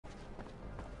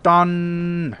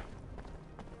Dann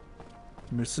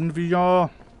müssen wir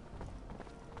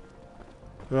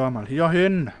mal hier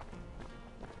hin.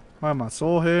 Mal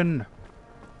so hin.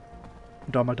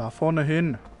 Und dann mal da vorne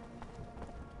hin.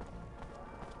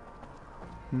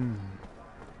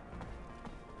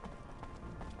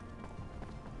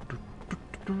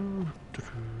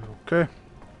 Okay.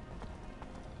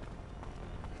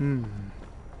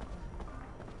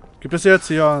 Gibt es jetzt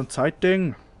hier ein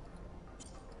Zeitding?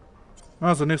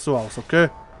 Also nicht so aus, okay.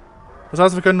 Das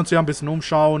heißt, wir können uns hier ein bisschen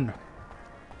umschauen.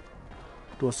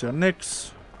 Du hast ja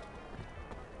nix.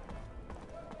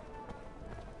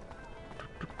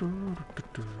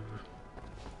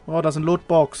 Oh, da ist ein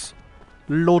Lootbox.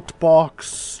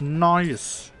 Lootbox.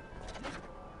 Nice.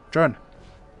 Schön.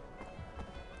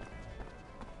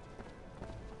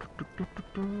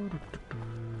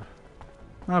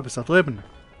 Ah, bist da drüben.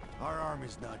 Our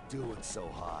army's not doing so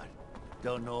hot.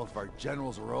 Don't know if our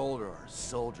generals are old or our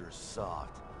soldiers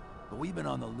soft. But we've been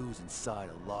on the losing side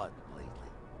a lot lately.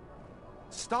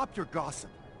 Stop your gossip.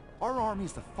 Our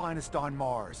army's the finest on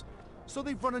Mars. So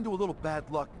they've run into a little bad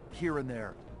luck here and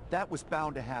there. That was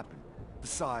bound to happen.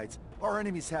 Besides, our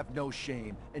enemies have no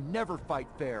shame and never fight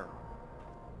fair.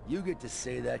 You get to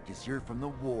say that because you're from the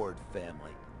Ward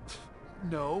family.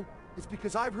 No, it's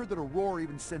because I've heard that Aurora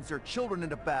even sends their children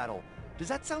into battle. Does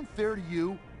that sound fair to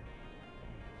you?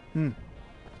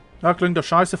 Da klingt der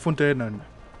Scheiße von denen.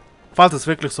 Falls es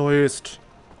wirklich so ist.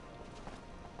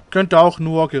 Könnte auch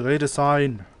nur Gerede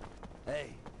sein.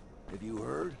 Hey, have you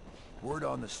heard? Word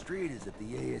on the street is that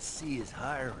the ASC is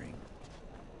hiring.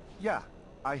 Yeah,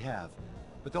 I have.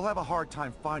 But they'll have a hard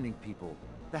time finding people.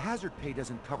 The hazard pay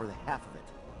doesn't cover the half of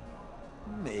it.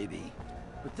 Maybe.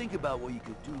 But think about what you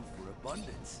could do for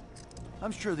abundance.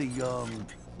 I'm sure the young,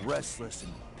 restless,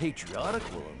 and patriotic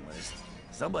will enlist.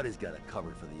 Somebody's got it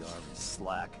covered for the army's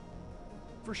slack.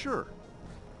 For sure.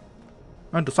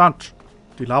 Interessant.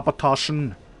 Die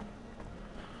Labertaschen.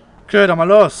 Okay, dann mal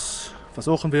los.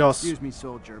 Versuchen wir es. Excuse me,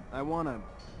 soldier. I wanna...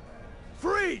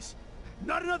 Freeze!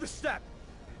 Not another step!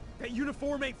 That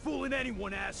uniform ain't fooling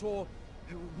anyone, asshole.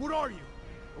 What are you?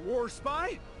 A war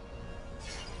spy?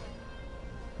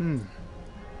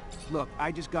 Look,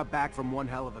 I just got back from one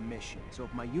hell of a mission, so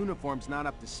if my uniform's not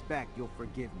up to spec, you'll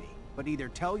forgive me. But either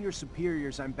tell your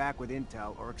superiors I'm back with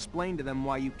intel, or explain to them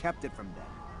why you kept it from them.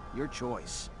 Your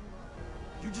choice.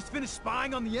 You just finished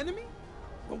spying on the enemy?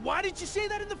 Well, why didn't you say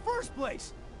that in the first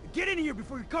place? Get in here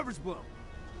before your cover's blown.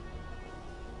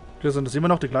 Okay, sind das immer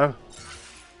noch die gleichen?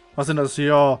 Was sind das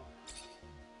hier?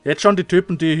 Jetzt schon die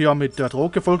Typen, die hier mit der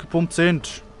Droge vollgepumpt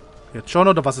sind? Jetzt schon,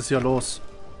 oder was ist hier los?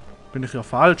 Bin ich hier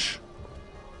falsch?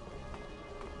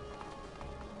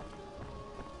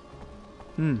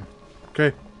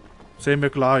 Okay. Sehen wir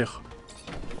gleich.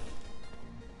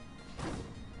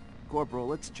 Corporal,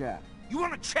 let's chat. You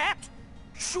wanna chat?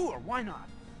 Sure, why not?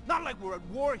 Not like we're at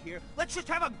war here. Let's just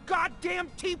have a goddamn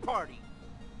tea party.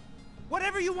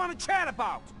 Whatever you want to chat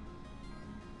about.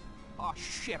 Oh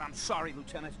shit, I'm sorry,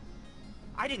 Lieutenant.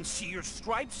 I didn't see your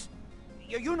stripes.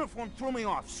 Your uniform threw me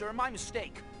off, sir. My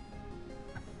mistake.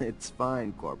 It's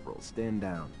fine, Corporal. Stand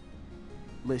down.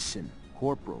 Listen,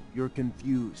 Corporal, you're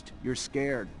confused. You're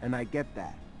scared, and I get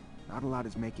that. Not a lot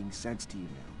is making sense to you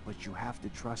now, but you have to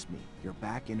trust me. You're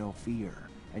back in Ophir,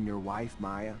 and your wife,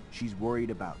 Maya, she's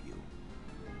worried about you.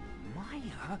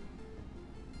 Maya?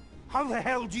 How the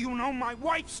hell do you know my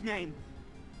wife's name?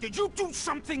 Did you do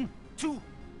something to...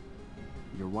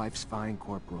 Your wife's fine,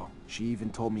 Corporal. She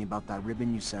even told me about that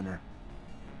ribbon you sent her.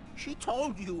 She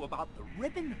told you about the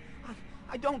ribbon?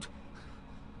 I don't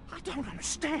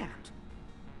understand.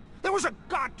 There was a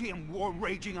goddamn war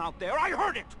raging out there. I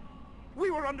heard it.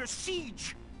 We were under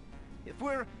siege. If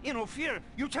we're in Ophir,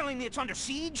 you're telling me it's under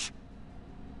siege?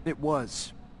 It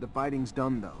was. The fighting's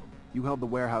done, though. You held the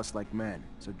warehouse like men,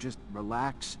 so just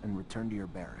relax and return to your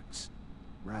barracks.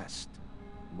 Rest.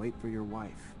 Wait for your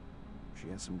wife. She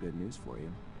has some good news for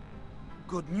you.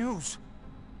 Good news?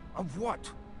 Of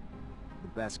what? The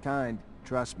best kind.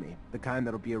 Trust me. The kind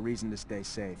that'll be a reason to stay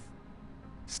safe.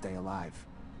 Stay alive.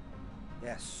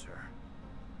 Yes, sir.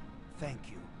 Thank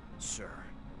you, sir.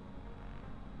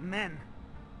 Men,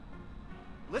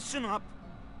 listen up.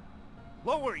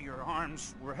 Lower your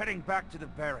arms. We're heading back to the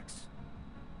barracks.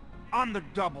 On the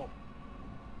double.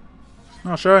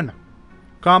 Na schön.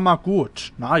 Karma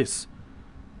gut. Nice.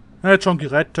 Jetzt schon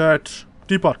gerettet.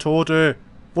 Die paar Tote.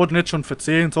 Wurden jetzt schon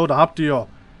verzehrt. So, da habt ihr.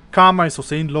 Karma ist so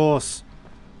sinnlos.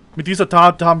 Mit dieser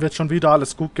Tat haben wir jetzt schon wieder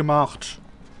alles gut gemacht.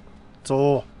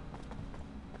 So.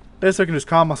 Deswegen ist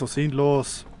Karma so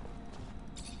sinnlos.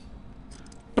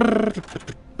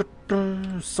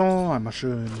 So, einmal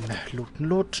schön looten,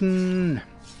 looten.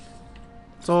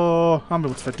 So, haben wir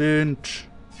uns verdient.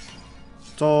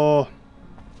 So.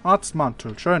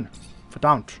 Arztmantel, schön.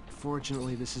 Verdammt.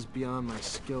 Fortunately, this is beyond my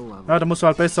skill level. Ja, da muss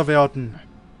halt besser werden.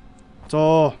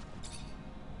 So.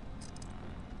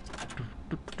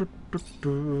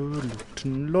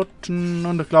 Lutten, Lutten.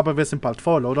 Und ich glaube, wir sind bald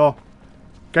voll, oder?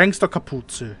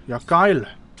 Gangsterkapuze. Ja, geil.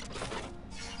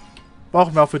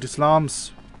 Brauchen wir auch für die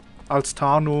Slums. Als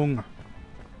Tarnung.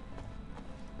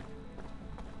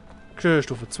 Okay,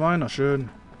 Stufe 2, na schön.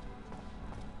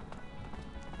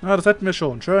 Ja, das hätten wir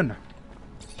schon. Schön.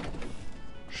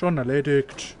 Schon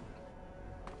erledigt.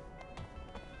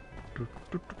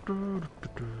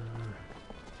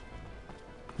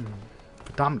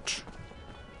 Verdammt.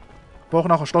 Wir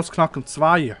brauchen auch ein Schlossknacken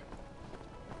 2.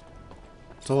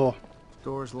 So.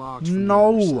 Door's locked from the No.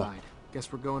 other side.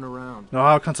 Guess we're going around.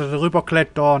 Ja, kannst du darüber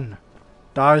klettern.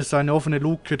 Da ist eine offene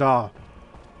Luke da.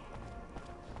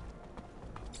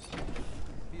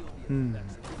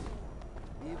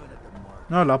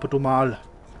 Na, laber du mal.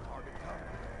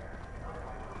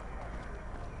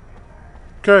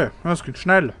 Okay, das ging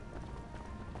schnell.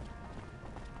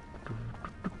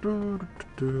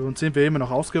 Und sind wir immer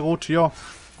noch ausgeruht hier.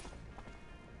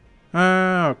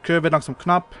 Okay, wird langsam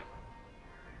knapp.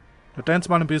 Wir tanzen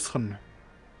mal ein bisschen.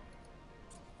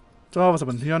 So, was haben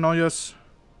wir denn hier Neues?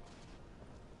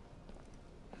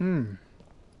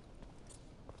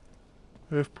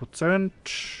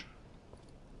 11%.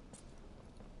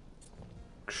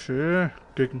 Okay,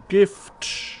 gegen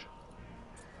Gift.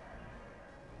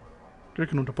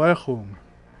 Gegen Unterbrechung.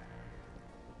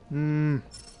 Ne.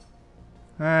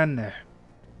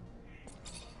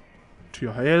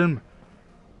 Tierhelm.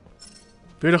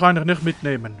 Will ich eigentlich nicht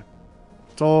mitnehmen.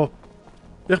 So.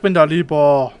 Ich bin da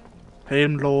lieber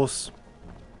helmlos.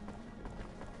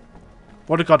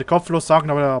 Wollte gerade kopflos sagen,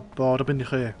 aber da bin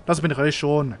ich eh. Das bin ich eh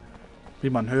schon. Wie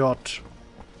man hört.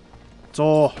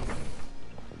 So.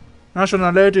 Na, schon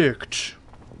erledigt.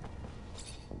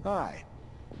 Hi.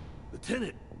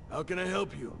 Lieutenant, how can I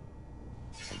help you?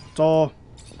 So.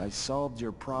 I solved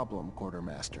your problem,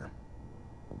 Quartermaster.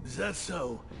 Is that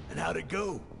so? And how'd it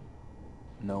go?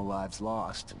 No lives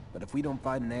lost. But if we don't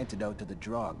find an antidote to the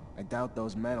drug, I doubt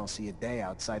those men will see a day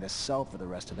outside a cell for the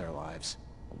rest of their lives.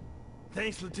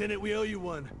 Thanks, Lieutenant. We owe you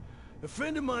one. A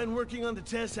friend of mine working on the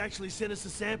test actually sent us a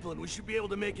sample, and we should be able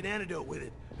to make an antidote with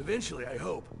it. Eventually, I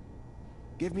hope.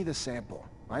 Give me the sample.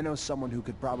 I know someone who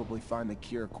could probably find the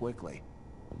cure quickly.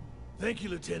 Thank you,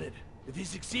 Lieutenant. If he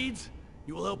succeeds,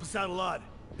 you will help us out a lot.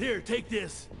 Here, take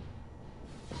this.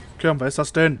 Okay, und wer ist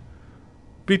das denn?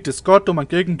 Bitte Gott um ein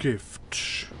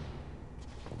Gegengift.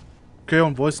 Okay,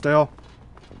 und wo ist der?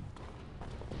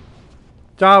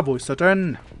 Ja, wo ist er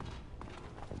denn?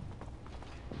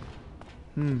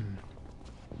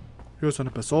 Hier ist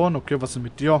eine Person. Okay, was ist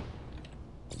mit dir?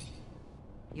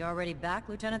 You already back,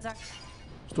 Lieutenant Zach?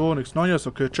 So, nichts Neues.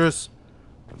 Okay, tschüss.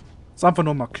 Ist einfach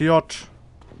nur markiert.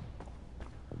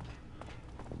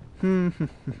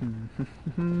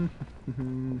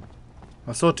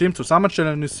 Achso, Team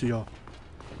zusammenstellen ist hier.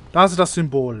 Das ist das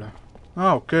Symbol.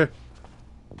 Ah, okay.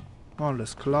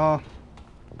 Alles klar.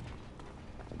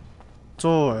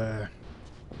 So,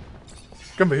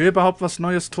 können wir hier überhaupt was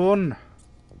Neues tun?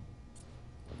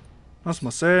 Lass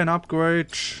mal sehen. Upgrade.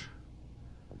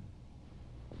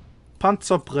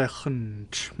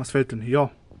 Panzerbrechend. Was fehlt denn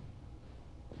hier?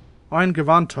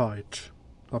 Eingewandtheit.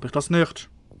 Habe ich das nicht?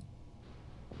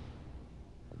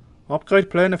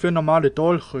 Upgrade-Pläne für normale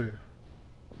Dolche.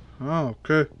 Ah,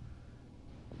 okay.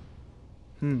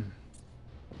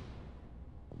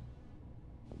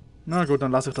 Na gut,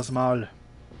 dann lasse ich das mal.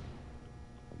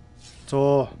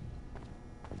 So.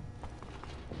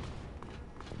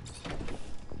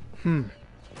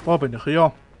 Wo bin ich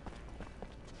hier?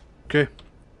 Okay.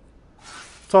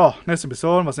 So, nächste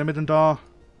Mission. Was sehen wir denn da?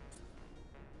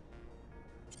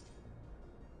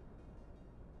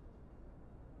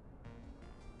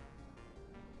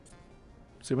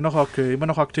 Ist immer noch okay, immer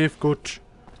noch aktiv, gut.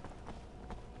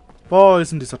 Wo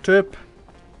ist denn dieser Typ?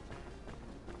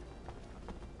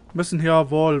 Müssen hier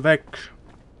wohl weg.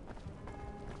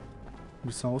 Wie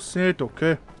es aussieht,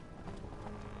 okay.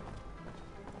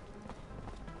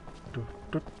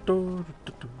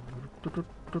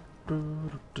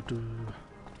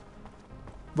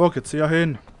 Wo geht's hier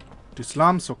hin? Die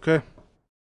Slums, okay.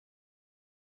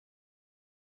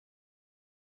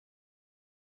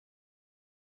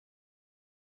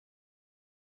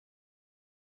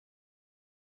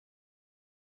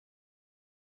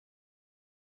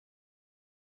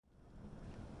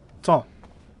 So.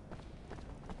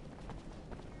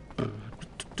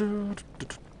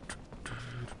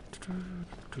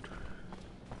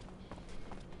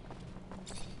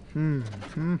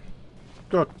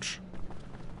 Gut.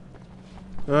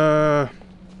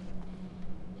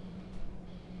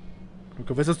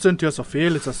 Gewisse sind hier so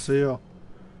viel, ist das sehr.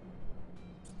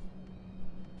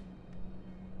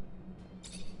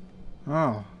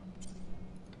 Ah.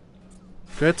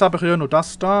 Okay, jetzt habe ich hier nur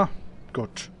das da.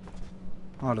 Gut.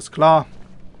 Alles klar.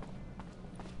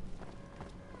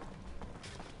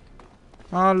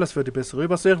 Alles für die bessere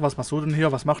Übersicht. Was machst du denn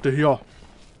hier? Was macht ihr hier?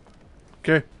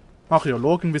 Okay.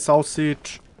 Archäologen, wie es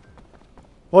aussieht.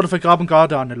 Oder vergraben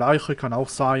gerade eine Leiche, kann auch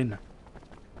sein.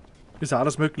 Ist ja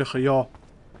alles Mögliche, ja.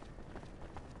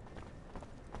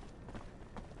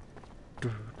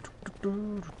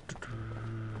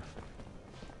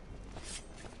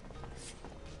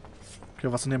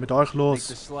 Okay, was ist denn hier mit euch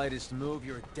los?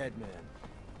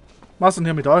 Was ist denn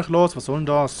hier mit euch los? Was soll denn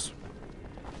das?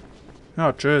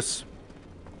 Ja, tschüss.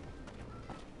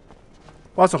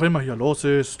 Was auch immer hier los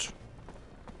ist.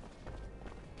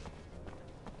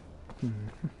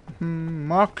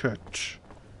 Market.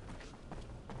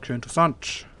 Okay,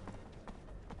 interessant.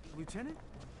 Lieutenant,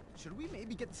 should we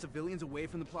maybe get the civilians away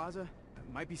from the plaza?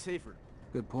 It might be safer.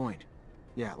 Good point.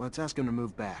 Yeah, let's ask him to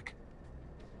move back.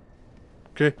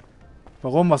 Okay.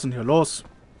 Warum? Was ist denn hier los?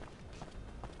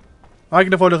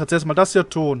 Eigentlich wollte ich jetzt erstmal das hier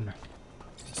tun.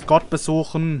 Scott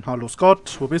besuchen. Hallo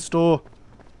Scott, wo bist du?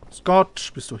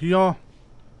 Scott, bist du hier?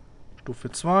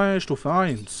 Stufe 2, Stufe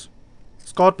 1.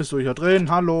 Scott, bist du hier drin?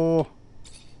 Hallo?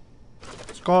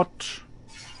 Scott?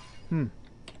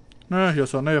 Ne, hier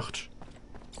ist er nicht.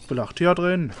 Vielleicht hier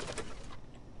drin?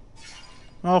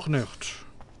 Auch nicht.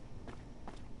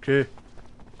 Okay.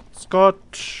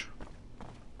 Scott?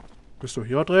 Bist du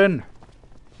hier drin?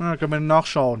 Na, können wir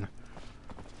nachschauen.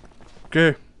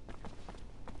 Okay.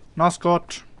 Na,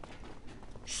 Scott.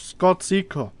 Scott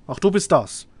Seeker. Ach, du bist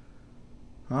das.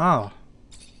 Ah.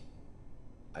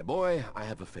 My boy, I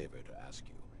have a favor to ask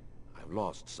you. I've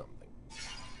lost something.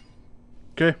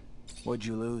 Okay. What'd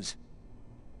you lose?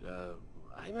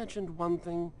 I mentioned one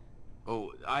thing.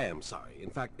 Oh, I am sorry. In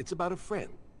fact, it's about a friend.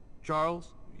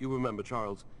 Charles? You remember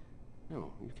Charles?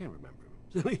 No, you can't remember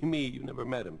him. Silly me, you never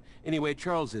met him. Anyway,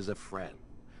 Charles is a friend.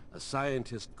 A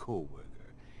scientist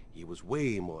co-worker. He was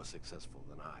way more successful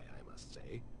than I must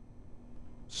say.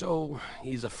 So,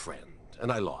 he's a friend,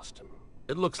 and I lost him.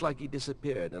 It looks like he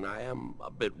disappeared, and I am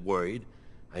a bit worried.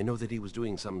 I know that he was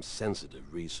doing some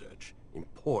sensitive research.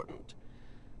 Important.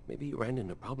 Maybe he ran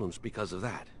into problems because of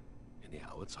that.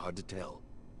 Anyhow, it's hard to tell.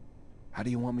 How do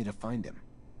you want me to find him?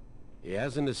 He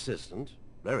has an assistant.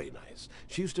 Very nice.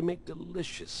 She used to make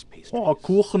delicious pastries. Oh,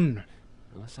 Kuchen.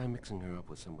 Unless I'm mixing her up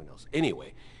with someone else.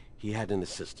 Anyway, he had an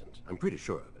assistant. I'm pretty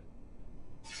sure of it.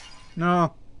 Ja,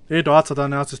 du hast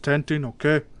deine Assistentin,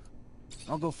 okay.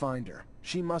 I'll go find her.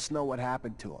 She must know what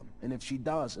happened to him. And if she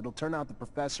does, it'll turn out the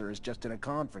professor is just in a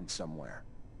conference somewhere.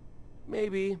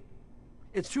 Maybe.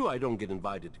 It's true I don't get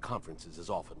invited to conferences as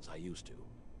often as I used to.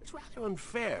 It's rather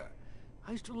unfair.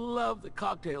 I used to love the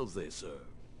cocktails they serve.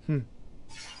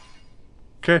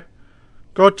 Okay.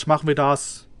 Gut, machen wir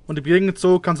das. Und im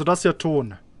Gegenzug kannst du das hier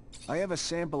tun. I have a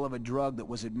sample of a drug that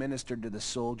was administered to the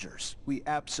soldiers. We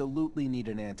absolutely need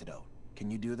an antidote. Can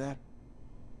you do that?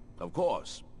 Of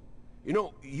course. You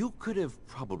know, you could have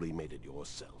probably made it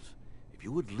yourself. If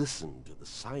you would listen to the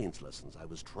science lessons I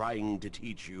was trying to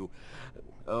teach you.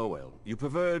 Oh well, you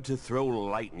preferred to throw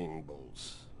lightning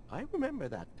bolts. I remember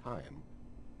that time.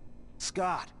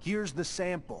 Scott, here's the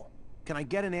sample. Can I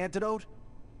get an antidote?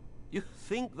 You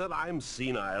think that I'm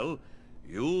senile?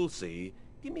 You'll see.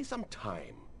 Give me some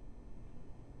time.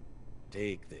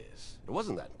 Take this. It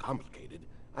wasn't that complicated.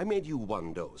 I made you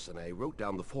one dose, and I wrote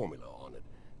down the formula on it.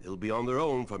 They'll be on their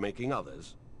own for making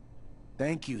others.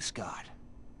 Thank you, Scott.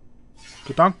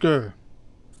 Danke.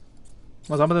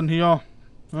 Was haben wir denn hier?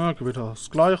 Ja, wieder das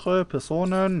gleiche.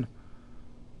 Personen.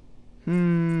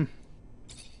 You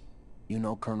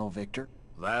know Colonel Victor?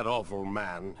 That awful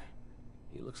man.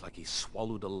 He looks like he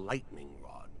swallowed a lightning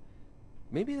rod.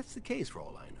 Maybe that's the case for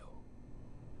all I know.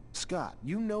 Scott,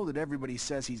 you know that everybody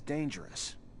says he's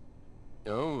dangerous.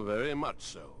 Oh, very much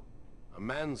so. A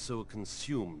man so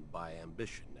consumed by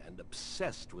ambition and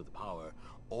obsessed with power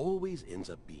always ends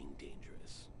up being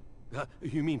dangerous.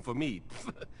 You mean for me?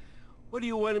 What do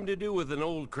you want him to do with an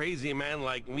old crazy man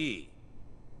like me?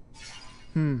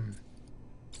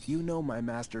 You know my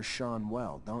Master Sean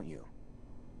well, don't you?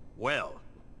 Well,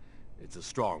 it's a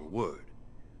strong word.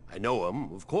 I know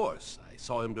him, of course. I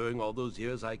saw him during all those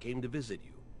years I came to visit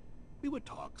you. We would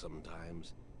talk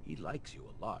sometimes. He likes you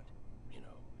a lot, you know.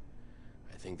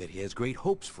 I think that he has great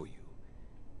hopes for you.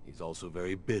 He's also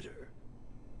very bitter.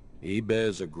 He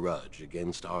bears a grudge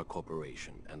against our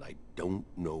corporation, and I don't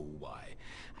know why.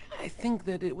 I think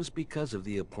that it was because of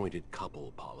the appointed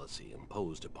couple policy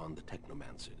imposed upon the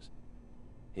Technomancers.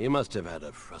 He must have had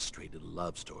a frustrated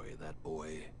love story, that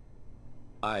boy.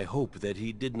 I hope that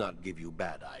he did not give you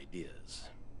bad ideas.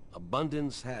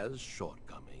 Abundance has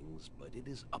shortcomings, but it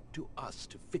is up to us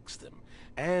to fix them,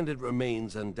 and it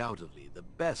remains undoubtedly the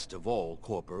best of all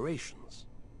corporations.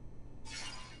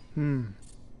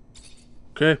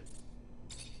 Okay.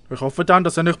 Ich hoffe dann,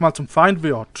 dass er nicht mal zum Feind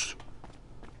wird.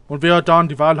 Und wir dann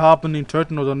die Wahl haben, ihn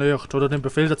töten oder nicht, oder den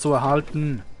Befehl dazu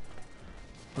erhalten.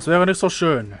 Das wäre nicht so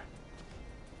schön.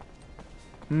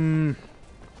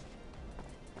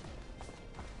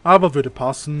 Aber würde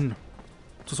passen.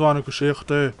 Zu so einer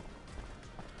Geschichte.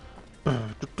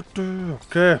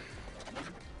 Okay.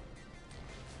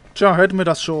 Tja, hätten wir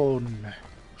das schon.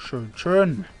 Schön,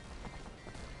 schön.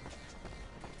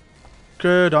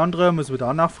 Okay, der andere müssen wir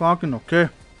da nachfragen. Okay.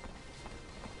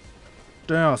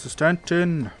 Der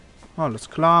Assistentin. Alles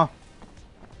klar.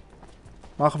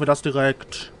 Machen wir das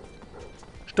direkt.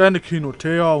 Ständig hin und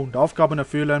her und Aufgaben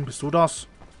erfüllen. Bist du das?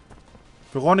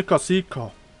 Veronica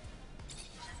Seeker.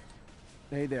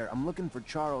 Hey there, I'm looking for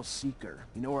Charles Seeker.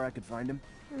 You know where I could find him?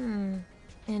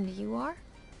 And you are?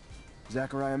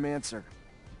 Zachariah Mancer.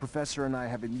 Professor and I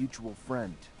have a mutual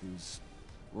friend who's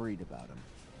worried about him.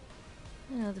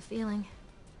 I know the feeling.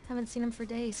 Haven't seen him for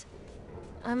days.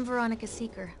 I'm Veronica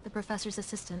Seeker, the professor's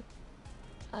assistant.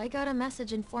 I got a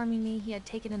message informing me he had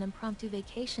taken an impromptu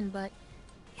vacation, but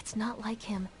it's not like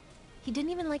him. He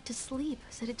didn't even like to sleep,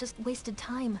 said it just wasted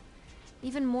time.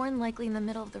 Even more than likely in the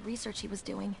middle of the research he was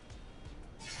doing.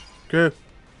 Okay.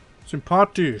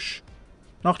 Sympathisch.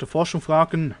 Nach der Forschung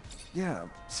fragen. Yeah,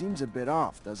 seems a bit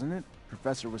off, doesn't it?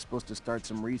 Professor was supposed to start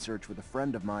some research with a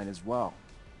friend of mine as well.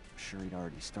 I'm sure he'd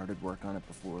already started work on it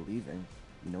before leaving.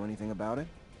 You know anything about it?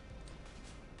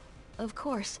 Of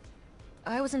course.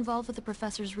 I was involved with the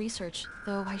professor's research,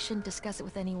 though I shouldn't discuss it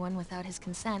with anyone without his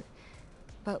consent.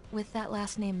 But with that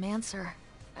last name Mancer,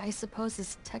 I suppose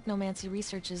his technomancy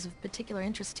research is of particular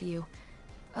interest to you.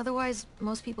 Otherwise,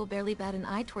 most people barely bat an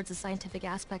eye towards the scientific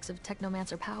aspects of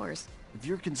technomancer powers. If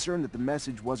you're concerned that the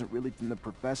message wasn't really from the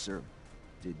professor,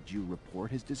 did you report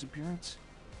his disappearance?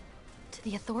 To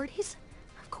the authorities?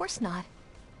 Of course not.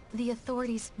 The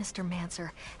authorities, Mr.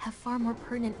 Mancer, have far more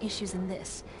pertinent issues than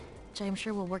this, which I am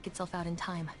sure will work itself out in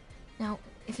time. Now,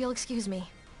 if you'll excuse me.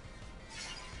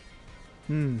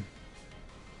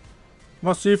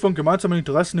 Was Sie von gemeinsamen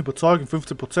Interessen überzeugen,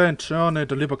 15%. Ja, ne,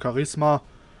 der lieber Charisma.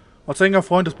 Als enger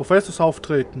Freund des Professors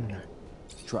auftreten.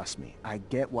 Trust me, I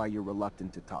get why you're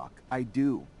reluctant to talk. I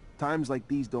do. Times like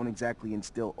these don't exactly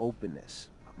instill openness.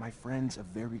 But my friend's a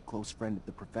very close friend of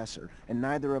the professor, and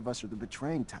neither of us are the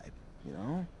betraying type, you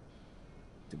know?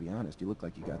 To be honest, you look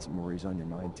like you got some worries on your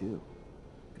mind too.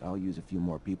 Could all use a few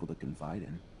more people to confide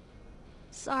in.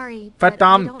 Sorry, but I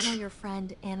Verdammt. don't know your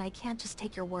friend, and I can't just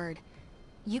take your word.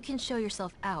 You can show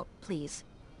yourself out, please.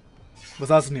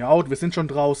 Was heißt denn hier out? Wir sind schon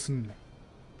draußen.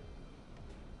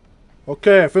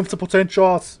 Okay, 15%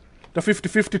 Chance. Der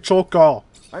 50-50 Joker.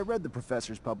 I read the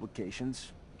professor's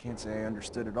publications. Can't say I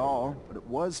understood it all, but it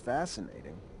was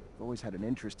fascinating. I've always had an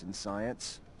interest in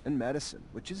science and medicine,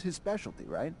 which is his specialty,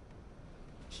 right?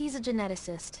 He's a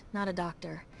geneticist, not a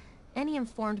doctor. Any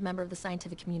informed member of the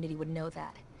scientific community would know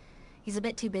that. He's a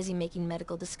bit too busy making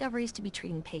medical discoveries to be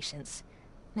treating patients.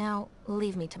 Now,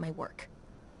 leave me to my work.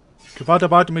 Ich warte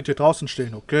weiter mit hier draußen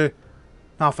stehen, okay?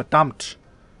 Na, verdammt.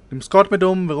 Nimm Scott mit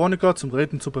Veronica zum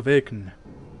Reden zu bewegen.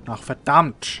 Ach,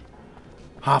 verdammt.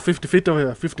 Ha,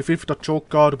 50-50 der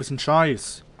Joker, du bist ein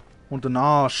Scheiß. Und ein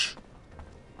Arsch.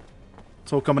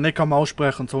 So kann man nicht kaum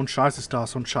aussprechen, so ein Scheiß ist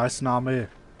das, so ein Scheißname.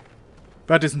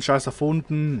 Wer hat diesen Scheiß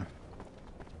erfunden?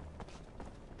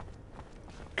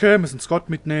 Okay, müssen Scott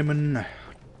mitnehmen.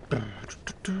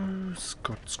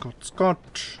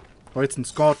 Scott. Oh, jetzt ein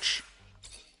Scotch.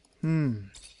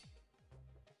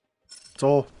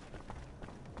 So.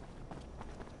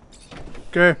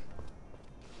 Okay.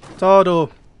 So, du.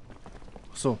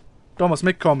 So. Da muss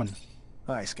mitkommen.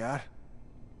 Hi, Scott.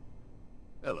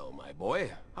 Hello, my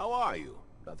boy. How are you?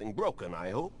 Nothing broken,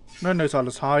 I hope? Ne, ist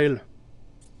alles heil.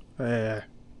 Hä?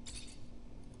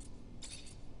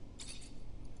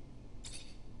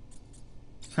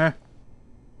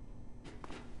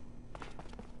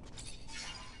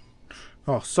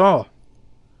 Ach so.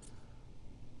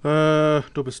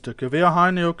 Du bist der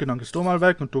Gewehrheini, okay, dann gehst du mal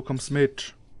weg und du kommst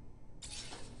mit.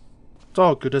 So,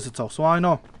 okay, das ist jetzt auch so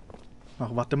einer. Ach,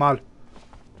 warte mal.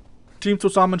 Team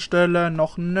zusammenstellen,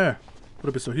 noch ne.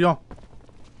 Oder bist du hier?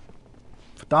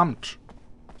 Verdammt.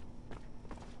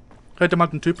 Ich hätte mal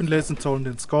den Typen lesen sollen,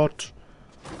 den Scott.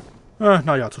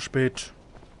 Naja, zu spät.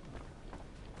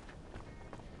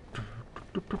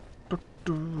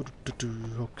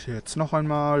 Okay, jetzt noch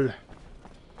einmal.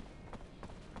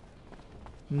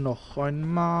 Noch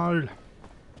einmal.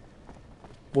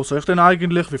 Wo soll ich denn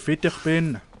eigentlich, wie fit ich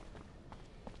bin?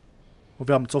 Und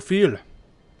wir haben so viel.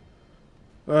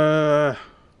 Ach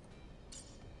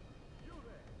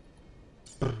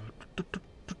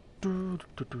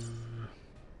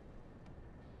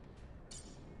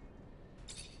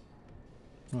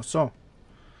so.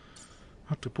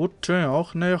 Attribute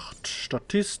auch nicht.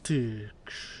 Statistik.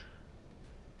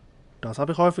 Das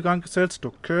habe ich häufig angesetzt,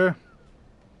 okay.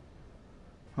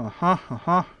 Aha,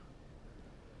 aha.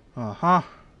 Aha.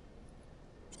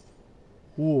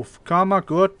 Ruf, Kammer,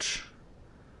 gut.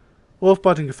 Ruf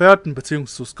bei den Gefährten, Beziehung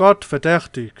zu Scott,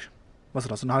 verdächtig. Was soll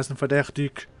das denn heißen,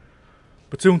 verdächtig?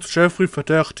 Beziehung zu Jeffrey,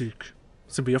 verdächtig.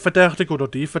 Sind wir verdächtig oder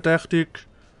die verdächtig?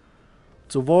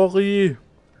 Zu Wori,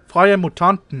 freie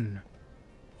Mutanten.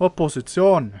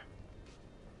 Opposition.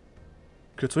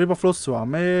 Geht zu Überfluss zur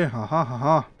Armee, haha,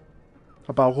 haha.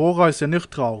 Aber Aurora ist ja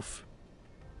nicht drauf.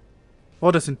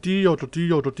 Oh, das sind die oder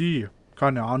die oder die.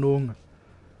 Keine Ahnung.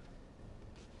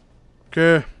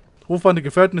 Okay. Ruf an die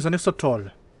Gefährten ist ja nicht so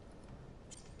toll.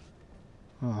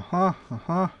 Aha,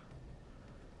 aha.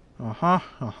 Aha,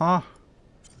 aha.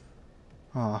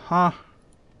 Aha.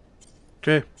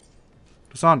 Okay.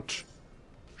 Interessant.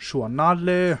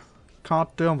 Journale.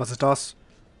 Karte. Und was ist das?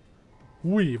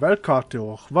 Ui, Weltkarte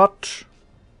auch. Was?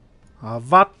 Ah,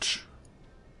 was?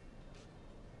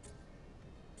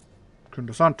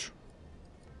 Interessant.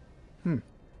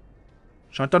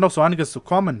 Scheint da noch so einiges zu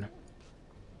kommen.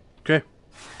 Okay.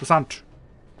 Interessant.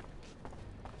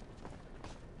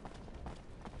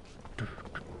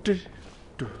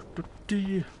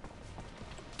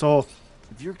 So.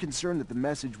 If you're concerned that the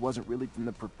message wasn't really from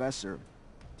the professor,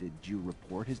 did you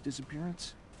report his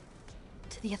disappearance?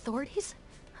 To the authorities?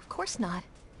 Of course not.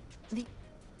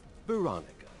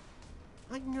 Veronica,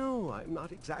 I know I'm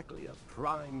not exactly a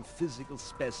prime physical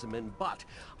specimen, but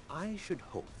I should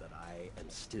hope that I am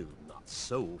still not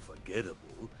so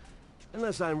forgettable.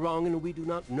 Unless I'm wrong and we do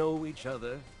not know each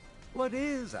other. What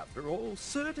is, after all,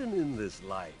 certain in this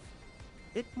life?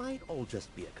 It might all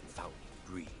just be a confounding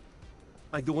dream.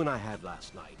 Like the one I had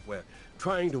last night, where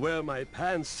trying to wear my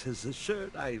pants as a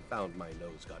shirt, I found my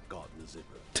nose got caught in the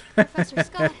zipper. Professor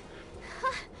Scott.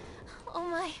 Oh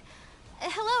my.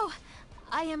 Hello.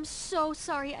 I am so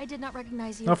sorry I did not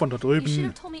recognize you. Na, von da drüben. You should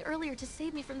have told me earlier to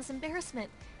save me from this embarrassment.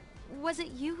 Was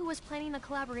it you who was planning the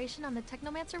collaboration on the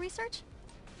Technomancer research?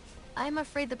 I'm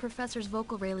afraid the professor's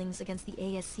vocal railings against the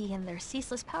ASC and their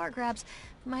ceaseless power grabs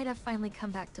might have finally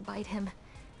come back to bite him.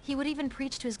 He would even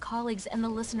preach to his colleagues and the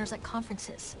listeners at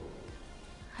conferences.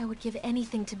 I would give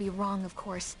anything to be wrong, of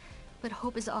course, but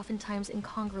hope is oftentimes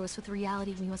incongruous with the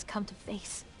reality we must come to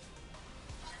face.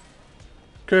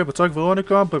 Okay, überzeugt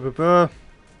Veronica.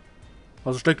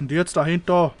 Also stecken die jetzt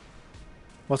dahinter?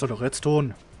 Was soll ich jetzt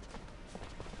tun?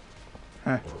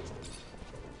 Hä?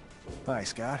 Hi,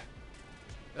 Scott.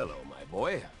 Hello, my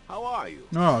boy. How are you?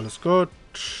 Ja, alles gut.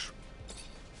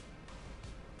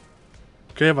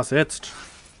 Okay, was jetzt?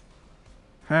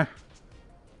 Hä?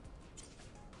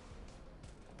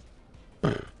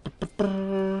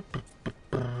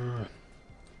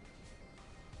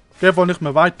 Der will nicht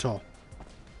mehr weiter.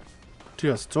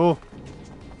 Hier ist so.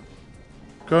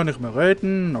 Können nicht mehr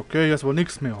reden. Okay, jetzt wohl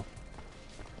nichts mehr.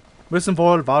 Wissen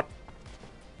wohl, was?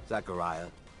 Zachariah,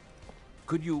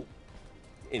 could you...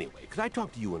 Anyway, could I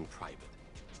talk to you in private?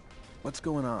 What's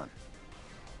going on?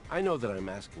 I know that I'm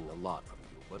asking a lot from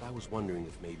you, but I was wondering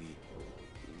if maybe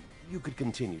you could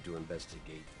continue to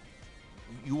investigate.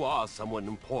 You are someone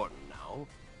important now.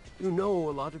 You know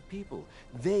a lot of people.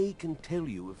 They can tell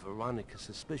you if Veronica's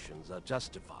suspicions are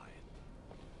justified.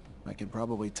 I could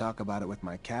probably talk about it with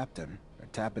my captain, or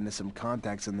tap into some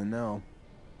contacts in the know.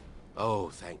 Oh,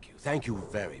 thank you. Thank you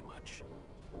very much.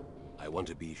 I want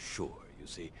to be sure, you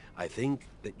see. I think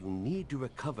that you need to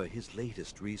recover his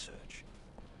latest research.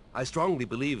 I strongly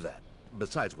believe that,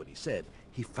 besides what he said,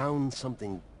 he found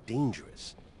something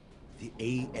dangerous. The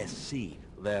ASC,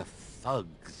 they're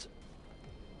thugs.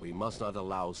 We must not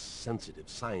allow sensitive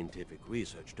scientific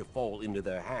research to fall into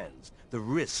their hands. The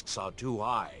risks are too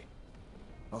high.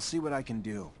 I'll see what I can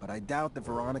do, but I doubt that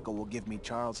Veronica will give me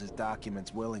Charles's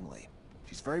documents willingly.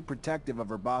 She's very protective of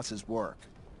her boss's work.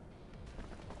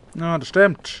 Ja, das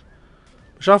stimmt.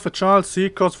 Beschaffe Charles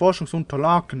Seekers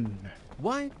Forschungsunterlagen.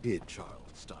 Why did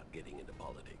Charles start getting into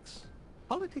politics?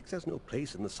 Politics has no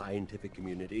place in the scientific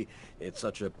community. It's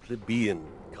such a plebeian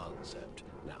concept.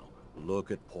 Now,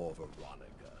 look at poor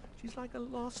Veronica. She's like a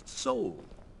lost soul.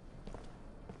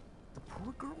 The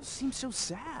poor girl seems so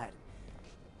sad.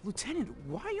 Lieutenant,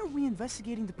 why are we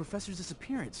investigating the professor's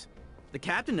disappearance? The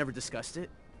captain never discussed it.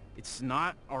 It's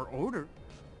not our order.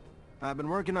 I've been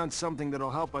working on something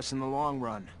that'll help us in the long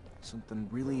run. Something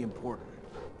really important.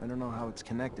 I don't know how it's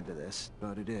connected to this,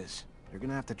 but it is. You're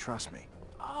gonna have to trust me.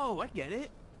 Oh, I get it.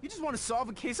 You just want to solve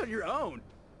a case on your own.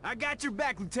 I got your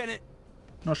back, Lieutenant.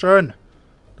 Na schön.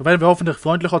 Da werden wir hoffentlich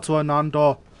freundlicher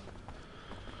zueinander.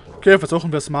 Okay,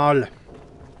 versuchen wir es mal.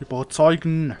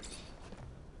 Überzeugen.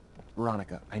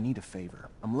 Veronica, I need a favor.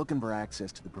 I'm looking for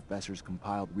access to the professor's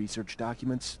compiled research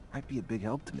documents. Might be a big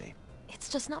help to me. It's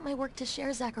just not my work to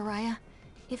share, Zachariah.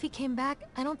 If he came back,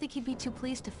 I don't think he'd be too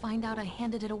pleased to find out I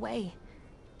handed it away.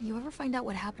 You ever find out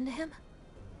what happened to him?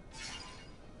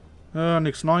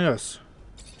 Nichts Neues.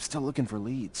 Still looking for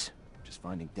leads. Just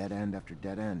finding dead end after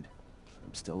dead end.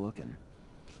 I'm still looking.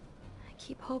 I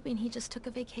keep hoping he just took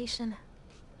a vacation.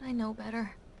 I know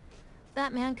better.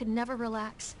 That man could never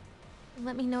relax.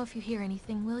 Let me know if you hear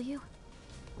anything, will you?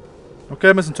 Okay,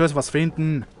 wir müssen zuerst was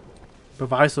finden.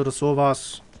 Beweis oder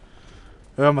sowas.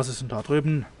 Was ist denn da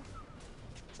drüben?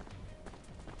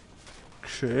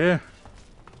 Okay.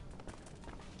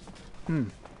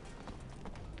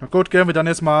 Na gut, geben wir dann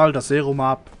jetzt mal das Serum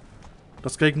ab.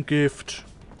 Das Gegengift.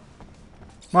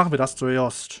 Machen wir das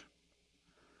zuerst.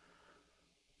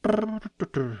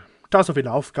 Da so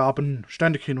viele Aufgaben.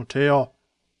 Ständig hin und her.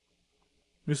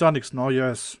 Ist ja nichts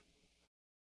Neues.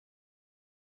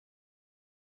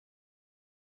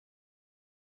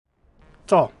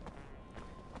 So.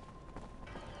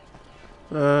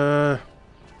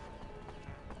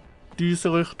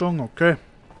 Diese Richtung, okay.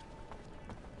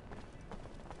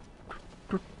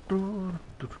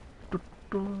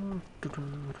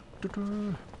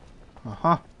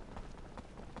 Aha.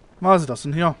 Was ist das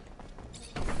denn hier?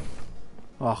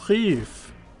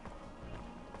 Archiv.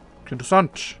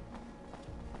 Interessant.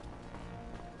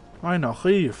 Ein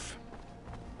Archiv.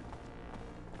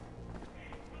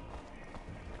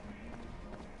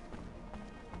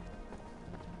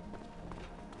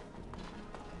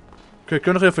 Okay,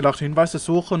 können wir hier vielleicht Hinweise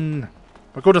suchen?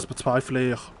 Na gut, das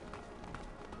bezweifle ich.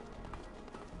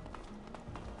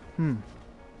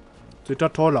 Sieht ja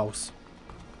toll aus.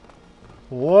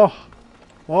 Oh.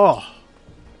 Oh.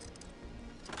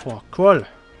 Oh, cool.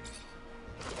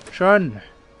 Schön.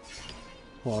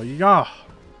 Oh ja.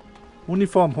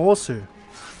 Uniform, Hose.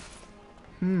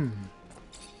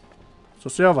 Ist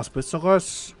das ja was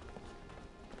Besseres?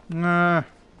 Na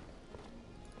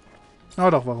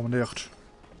doch, warum nicht?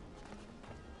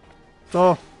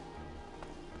 So.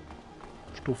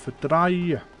 Stufe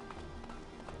 3.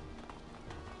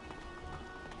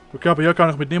 Okay, aber hier kann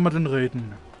ich mit niemandem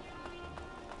reden.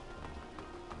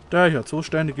 Der hier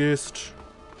zuständig ist.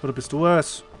 Oder bist du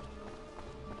es?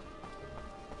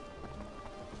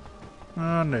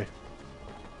 Ah, nee.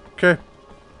 Okay.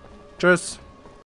 Tschüss.